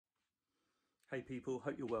Hey people,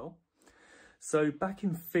 hope you're well. So back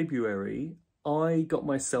in February, I got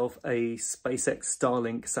myself a SpaceX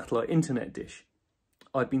Starlink satellite internet dish.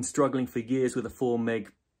 I've been struggling for years with a 4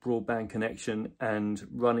 meg broadband connection and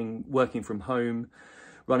working from home,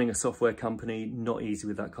 running a software company, not easy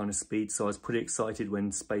with that kind of speed. So I was pretty excited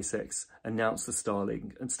when SpaceX announced the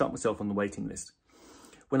Starlink and stuck myself on the waiting list.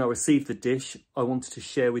 When I received the dish, I wanted to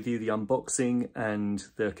share with you the unboxing and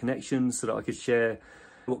the connections so that I could share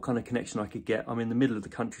what kind of connection I could get. I'm in the middle of the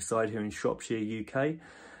countryside here in Shropshire, UK,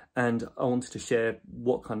 and I wanted to share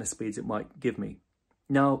what kind of speeds it might give me.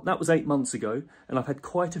 Now, that was 8 months ago, and I've had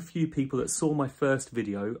quite a few people that saw my first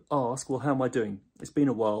video ask, well, how am I doing? It's been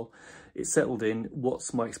a while, it's settled in,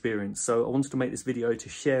 what's my experience? So I wanted to make this video to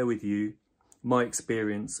share with you my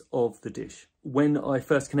experience of the dish. When I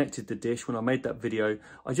first connected the dish, when I made that video,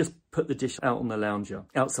 I just put the dish out on the lounger,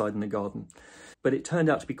 outside in the garden. But it turned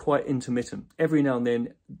out to be quite intermittent. Every now and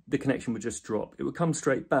then, the connection would just drop. It would come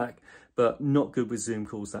straight back, but not good with Zoom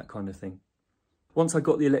calls, that kind of thing. Once I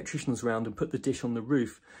got the electricians around and put the dish on the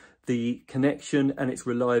roof, the connection and its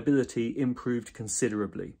reliability improved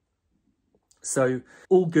considerably. So,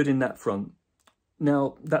 all good in that front.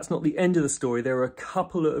 Now, that's not the end of the story. There are a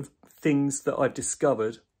couple of things that I've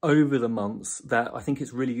discovered over the months that I think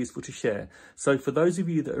it's really useful to share. So for those of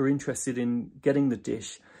you that are interested in getting the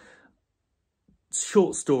dish,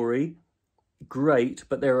 short story, great,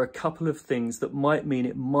 but there are a couple of things that might mean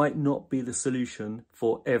it might not be the solution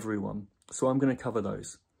for everyone. So I'm going to cover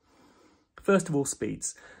those. First of all,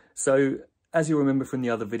 speeds. So as you remember from the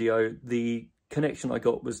other video, the connection I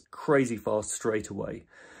got was crazy fast straight away.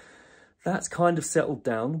 That's kind of settled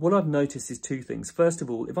down. What I've noticed is two things. First of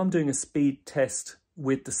all, if I'm doing a speed test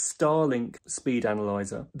with the Starlink speed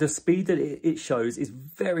analyzer, the speed that it shows is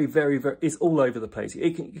very, is all over the place.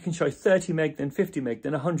 It can show 30 meg, then 50 meg,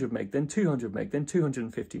 then 100 meg, then 200 meg, then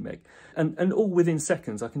 250 meg. And all within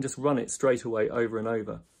seconds, I can just run it straight away over and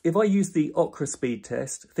over. If I use the Okra speed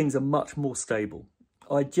test, things are much more stable.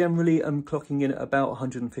 I generally am clocking in at about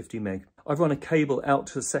 150 meg. I've run a cable out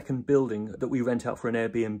to the second building that we rent out for an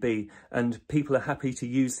Airbnb, and people are happy to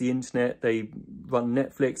use the internet. They run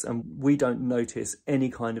Netflix, and we don't notice any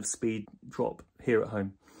kind of speed drop here at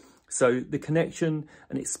home. So the connection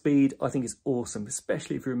and its speed, I think is awesome,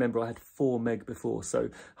 especially if you remember I had 4 meg before. So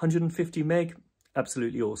 150 meg,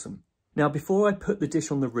 absolutely awesome. Now, before I put the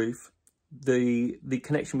dish on the roof, the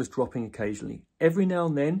connection was dropping occasionally. Every now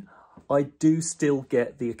and then, I do still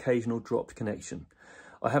get the occasional dropped connection.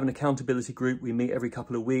 I have an accountability group. We meet every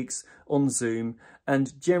couple of weeks on Zoom,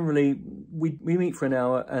 and generally we meet for an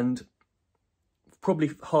hour, and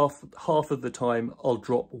probably half of the time I'll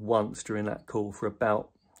drop once during that call for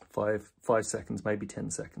about five seconds, maybe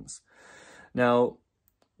 10 seconds. Now,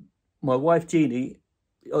 my wife Jeannie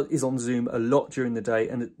is on Zoom a lot during the day,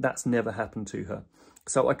 and that's never happened to her.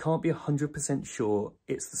 So I can't be 100% sure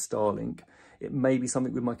it's the Starlink. It may be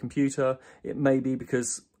something with my computer. It may be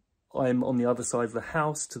because I'm on the other side of the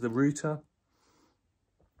house to the router.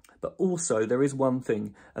 But also there is one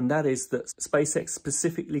thing, and that is that SpaceX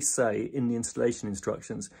specifically say in the installation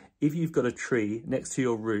instructions, if you've got a tree next to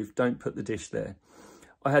your roof, don't put the dish there.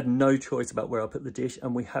 I had no choice about where I put the dish,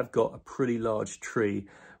 and we have got a pretty large tree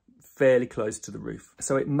fairly close to the roof.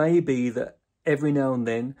 So it may be that every now and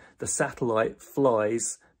then the satellite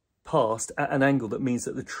flies past at an angle that means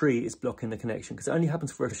that the tree is blocking the connection, because it only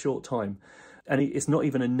happens for a short time. And it's not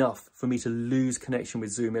even enough for me to lose connection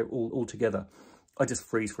with Zoom altogether. I just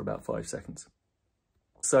freeze for about 5 seconds.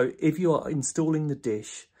 So if you are installing the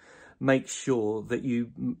dish, make sure that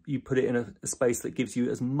you put it in a space that gives you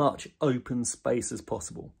as much open space as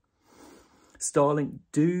possible. Starlink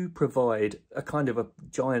do provide a kind of a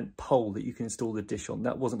giant pole that you can install the dish on.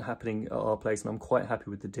 That wasn't happening at our place, and I'm quite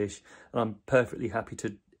happy with the dish. And I'm perfectly happy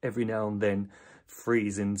to every now and then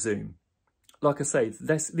freeze in Zoom. Like I say,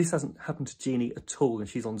 this hasn't happened to Jeannie at all, and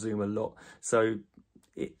she's on Zoom a lot. So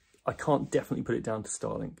I can't definitely put it down to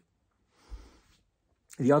Starlink.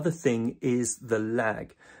 The other thing is the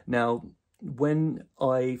lag. Now, when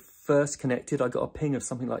I first connected, I got a ping of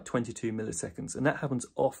something like 22 milliseconds, and that happens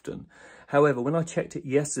often. However, when I checked it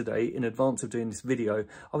yesterday in advance of doing this video,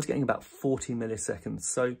 I was getting about 40 milliseconds.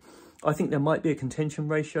 So I think there might be a contention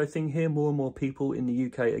ratio thing here. More and more people in the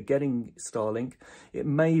UK are getting Starlink. It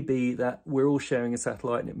may be that we're all sharing a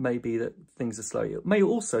satellite, and it may be that things are slow. It may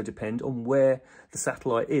also depend on where the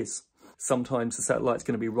satellite is. Sometimes the satellite's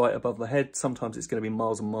going to be right above the head. Sometimes it's going to be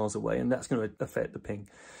miles and miles away, and that's going to affect the ping.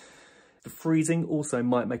 The freezing also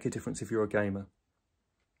might make a difference if you're a gamer.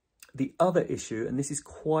 The other issue, and this is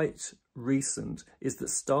quite recent, is that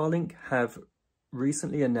Starlink have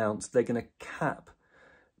recently announced they're going to cap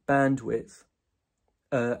bandwidth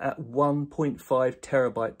at 1.5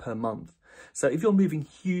 terabyte per month. So if you're moving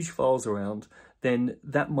huge files around, then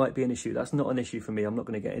that might be an issue. That's not an issue for me. I'm not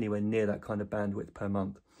going to get anywhere near that kind of bandwidth per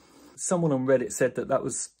month. Someone on Reddit said that that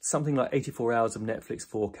was something like 84 hours of Netflix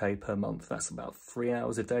 4K per month. That's about 3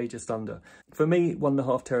 hours a day, just under. For me,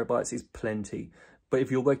 1.5 terabytes is plenty. But if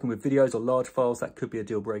you're working with videos or large files, that could be a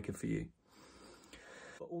deal breaker for you.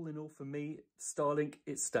 But all in all, for me, Starlink,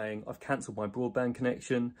 it's staying. I've cancelled my broadband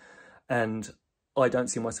connection and I don't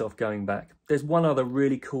see myself going back. There's one other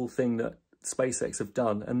really cool thing that SpaceX have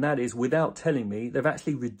done, and that is, without telling me, they've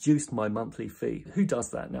actually reduced my monthly fee. Who does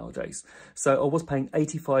that nowadays? So I was paying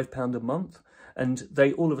 £85 a month, and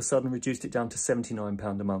they all of a sudden reduced it down to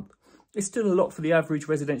 £79 a month. It's still a lot for the average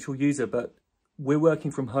residential user, but we're working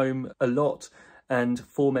from home a lot, and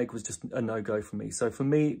 4 meg was just a no-go for me. So for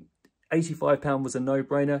me, £85 was a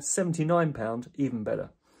no-brainer, £79 even better.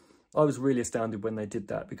 I was really astounded when they did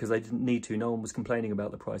that, because they didn't need to. No one was complaining about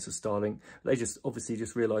the price of Starlink. They just obviously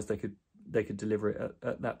just realised they could deliver it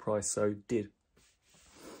at that price, so did.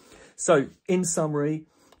 So in summary,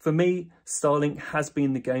 for me, Starlink has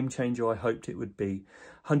been the game changer I hoped it would be.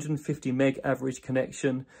 150 meg average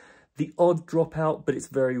connection, the odd dropout, but it's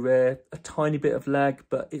very rare, a tiny bit of lag,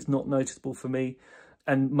 but it's not noticeable for me.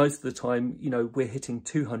 And most of the time, you know, we're hitting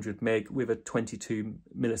 200 meg with a 22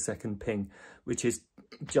 millisecond ping, which is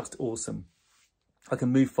just awesome. I can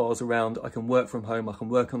move files around, I can work from home, I can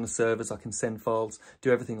work on the servers, I can send files,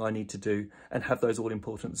 do everything I need to do, and have those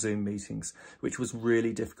all-important Zoom meetings, which was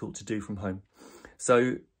really difficult to do from home.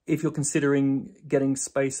 So if you're considering getting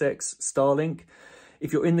SpaceX Starlink,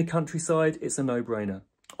 if you're in the countryside, it's a no-brainer.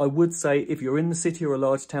 I would say if you're in the city or a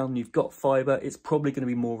large town and you've got fibre, it's probably going to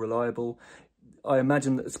be more reliable. I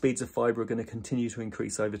imagine that the speeds of fibre are going to continue to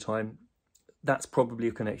increase over time. That's probably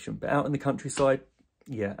a connection. But out in the countryside,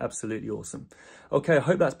 yeah, absolutely awesome. Okay, I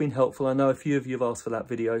hope that's been helpful. I know a few of you have asked for that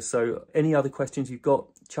video, so any other questions you've got,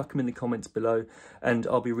 chuck them in the comments below, and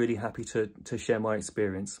I'll be really happy to share my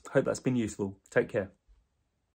experience. Hope that's been useful. Take care.